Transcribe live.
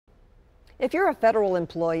If you're a federal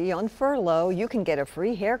employee on furlough, you can get a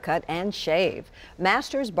free haircut and shave.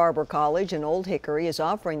 Masters Barber College in Old Hickory is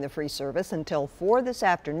offering the free service until 4 this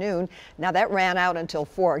afternoon. Now that ran out until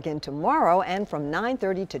 4 again tomorrow and from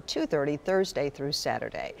 9:30 to 2:30 Thursday through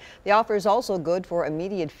Saturday. The offer is also good for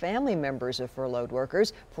immediate family members of furloughed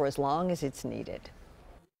workers for as long as it's needed.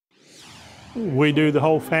 We do the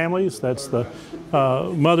whole families. That's the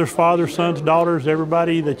mothers, fathers, sons, daughters,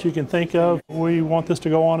 everybody that you can think of. We want this to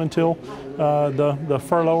go on until the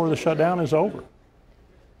furlough or the shutdown is over.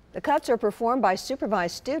 The cuts are performed by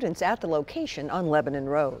supervised students at the location on Lebanon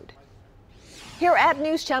Road. Here at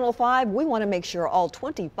News Channel 5, we want to make sure all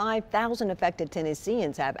 25,000 affected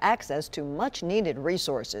Tennesseans have access to much needed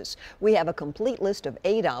resources. We have a complete list of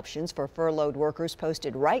aid options for furloughed workers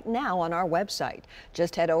posted right now on our website.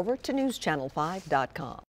 Just head over to newschannel5.com.